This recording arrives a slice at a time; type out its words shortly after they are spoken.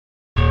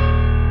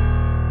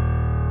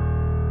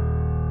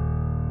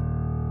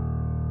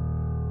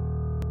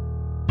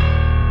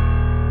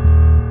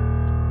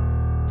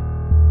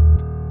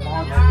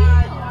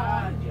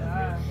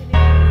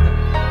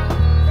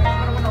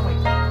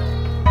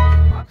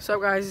What's up,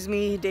 guys? It's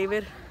me,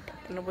 David,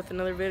 and with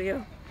another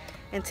video.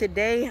 And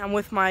today I'm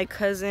with my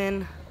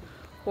cousin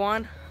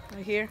Juan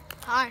right here.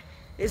 Hi.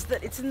 It's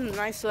in the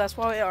night, so that's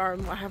why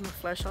I have my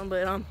flash on.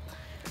 But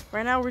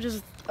right now we're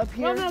just up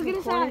here. No, get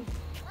inside.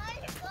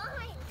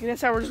 Get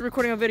inside. We're just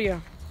recording a video.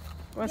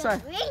 Go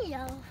inside.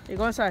 Video. You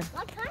go inside.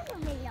 What kind of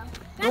video?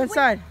 Go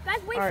inside.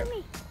 Guys, wait All right. for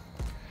me.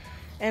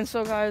 And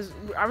so, guys,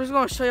 I was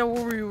going to show you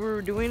what we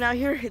were doing out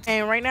here.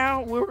 And right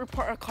now, we're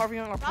carving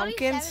on our Probably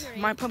pumpkins. 7 or 8.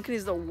 My pumpkin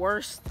is the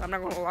worst. I'm not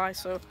going to lie.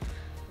 So,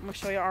 I'm going to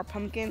show you our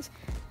pumpkins.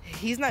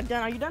 He's not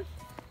done. Are you done?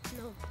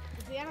 No.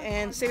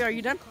 And Sega, are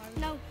you done?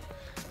 No.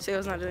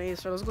 Sega's not done either.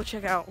 So, let's go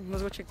check out.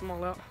 Let's go check them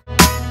all out.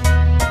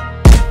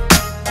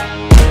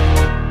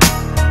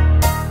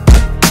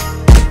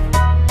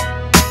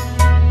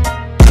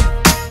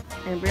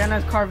 And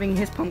Brianna's carving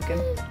his pumpkin.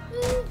 Look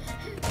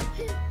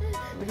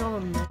at all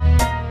of them.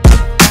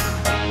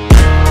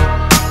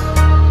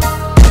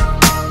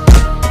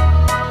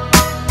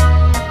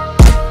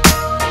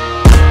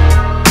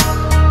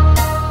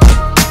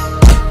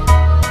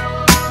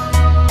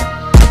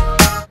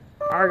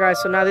 Alright,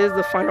 guys, so now this is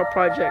the final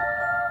project.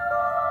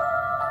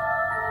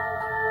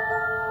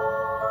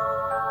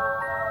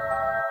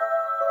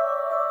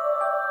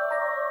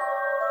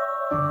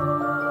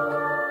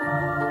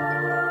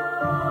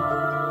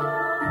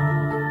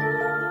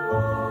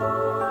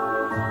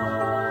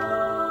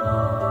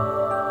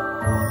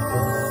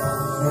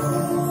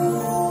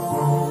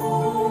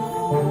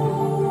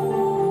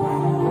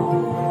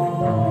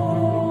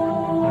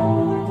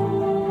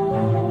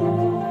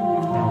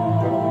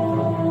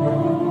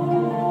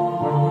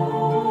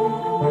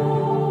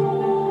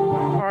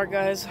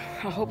 Guys,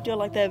 I hope y'all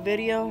like that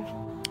video.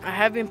 I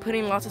have been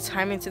putting lots of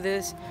time into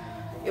this.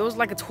 It was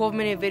like a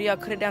 12-minute video. I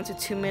cut it down to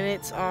 2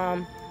 minutes.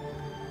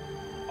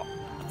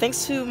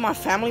 Thanks to my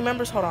family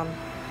members. Hold on.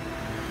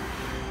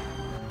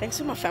 Thanks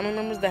to my family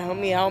members that helped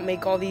me out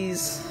make all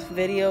these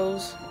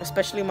videos,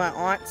 especially my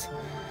aunt.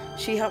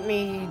 She helped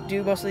me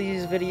do most of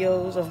these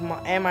videos of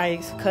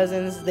my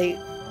cousins.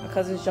 My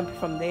cousins jumping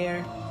from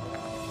there.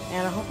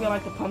 And I hope y'all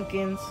like the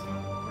pumpkins.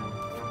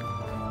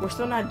 We're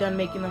still not done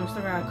making them. We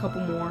still got a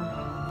couple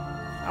more.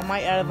 I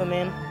might add them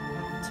in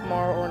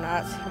tomorrow or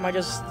not. I might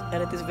just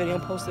edit this video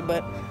and post it,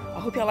 but I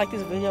hope y'all like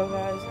this video,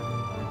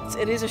 guys.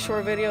 It is a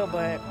short video,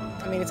 but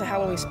I mean, it's a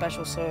Halloween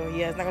special, so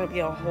yeah, it's not gonna be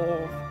a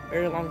whole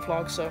very long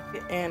vlog. So,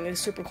 and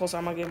it's super cool, so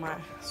I'm gonna get my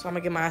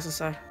ass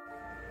inside.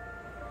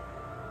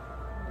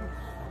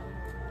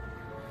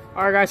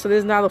 All right, guys. So this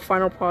is now the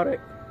final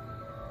product.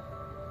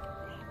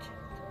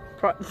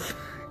 Alright,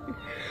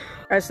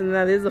 so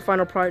now this is the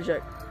final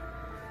project.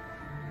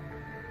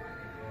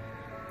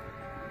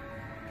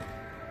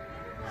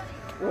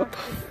 What the?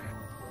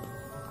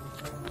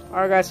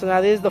 Alright, guys, so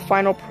now this is the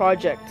final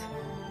project.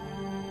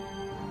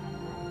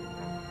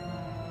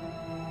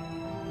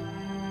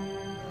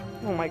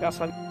 Oh my gosh,